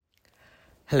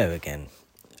Hello again.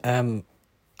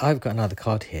 I've got another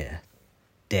card here.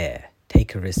 Dare.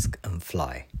 Take a risk and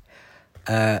fly.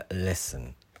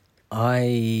 Listen,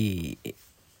 I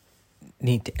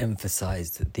need to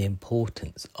emphasize the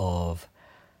importance of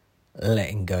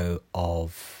letting go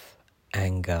of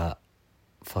anger,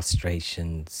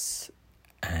 frustrations,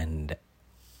 and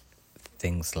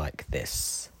things like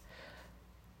this.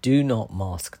 Do not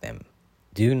mask them.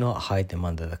 Do not hide them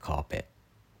under the carpet.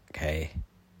 Okay?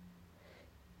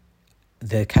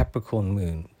 The Capricorn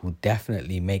moon will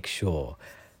definitely make sure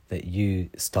that you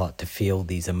start to feel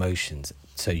these emotions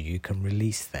so you can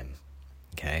release them.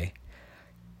 Okay?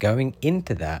 Going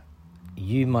into that,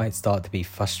 you might start to be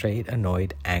frustrated,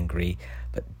 annoyed, angry,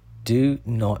 but do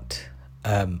not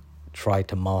try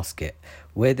to mask it.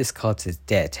 Where this card says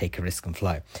dare, take a risk and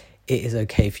fly, it is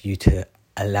okay for you to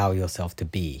allow yourself to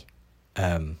be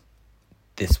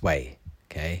this way.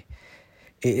 Okay?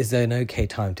 It is an okay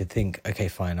time to think, okay,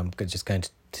 fine, I'm just going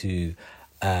to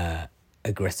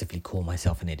aggressively call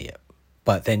myself an idiot.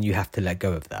 But then you have to let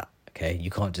go of that, okay? You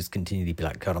can't just continually be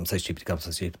like, God, I'm so stupid, God, I'm so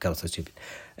stupid, God, I'm so stupid,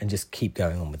 and just keep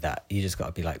going on with that. You just got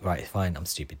to be like, right, fine, I'm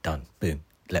stupid, done, boom,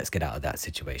 let's get out of that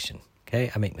situation,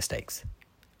 okay? I make mistakes,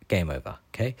 game over,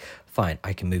 okay? Fine,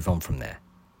 I can move on from there,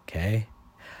 okay?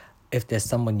 If there's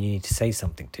someone you need to say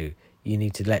something to, you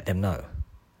need to let them know.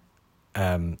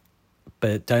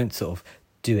 But don't sort of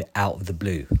do it out of the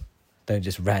blue. Don't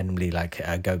just randomly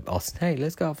go ask, hey,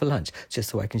 let's go out for lunch, just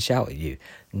so I can shout at you.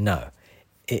 No,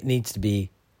 it needs to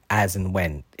be as and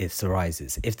when it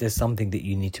arises. If there's something that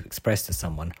you need to express to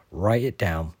someone, write it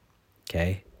down,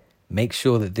 okay? Make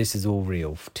sure that this is all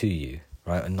real to you,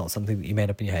 right? And not something that you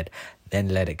made up in your head. Then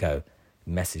let it go.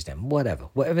 Message them,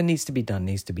 whatever needs to be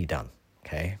done,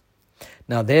 okay?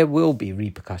 Now, there will be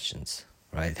repercussions,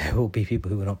 right? There will be people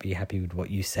who will not be happy with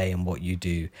what you say and what you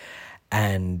do.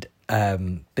 And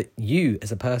but you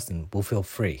as a person will feel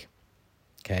free,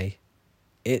 okay?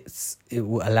 It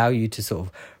will allow you to sort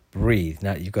of breathe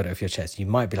now that you've got it off your chest. You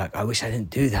might be like, I wish I didn't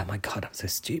do that. My God, I'm so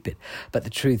stupid. But the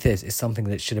truth is, it's something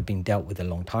that should have been dealt with a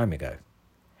long time ago.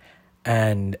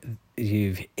 And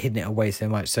you've hidden it away so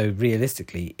much. So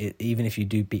realistically, even if you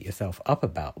do beat yourself up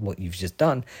about what you've just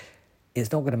done,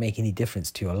 it's not going to make any difference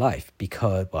to your life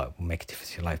because, well, it will make a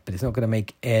difference to your life, but it's not going to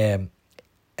make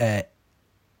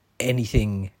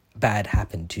anything bad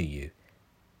happen to you,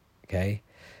 okay?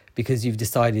 Because you've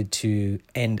decided to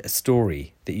end a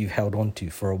story that you've held on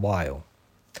to for a while.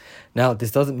 Now,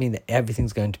 this doesn't mean that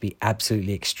everything's going to be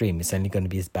absolutely extreme. It's only going to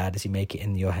be as bad as you make it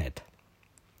in your head.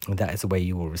 And that is the way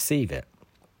you will receive it.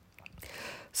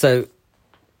 So,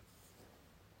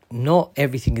 not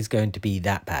everything is going to be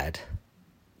that bad.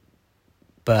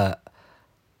 But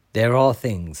there are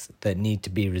things that need to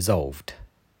be resolved.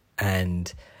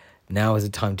 And now is the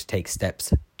time to take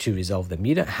steps to resolve them.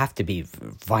 You don't have to be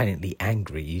violently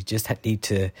angry. You just need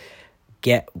to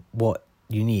get what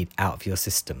you need out of your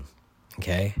system.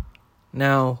 Okay?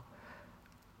 Now,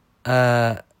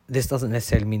 this doesn't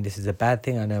necessarily mean this is a bad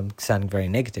thing. I know I'm sounding very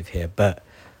negative here, but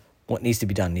what needs to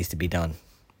be done,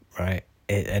 right?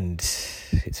 And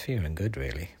it's feeling good,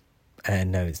 really.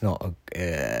 And no, it's not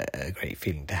a great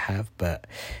feeling to have, but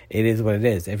it is what it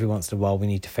is. Every once in a while, we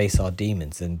need to face our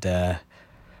demons and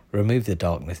remove the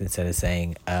darkness instead of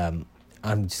saying, I'm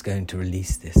just going to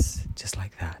release this just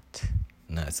like that.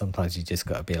 No, sometimes you just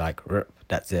got to be like,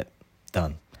 that's it,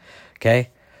 done. Okay?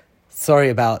 Sorry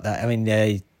about that. I mean,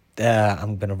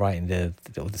 I'm going to write in the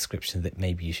little description that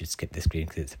maybe you should skip this screen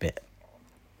because it's a bit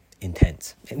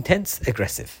intense.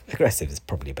 Aggressive. Aggressive is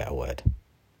probably a better word.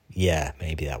 Yeah,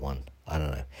 maybe that one. I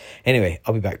don't know. Anyway,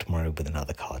 I'll be back tomorrow with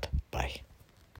another card. Bye.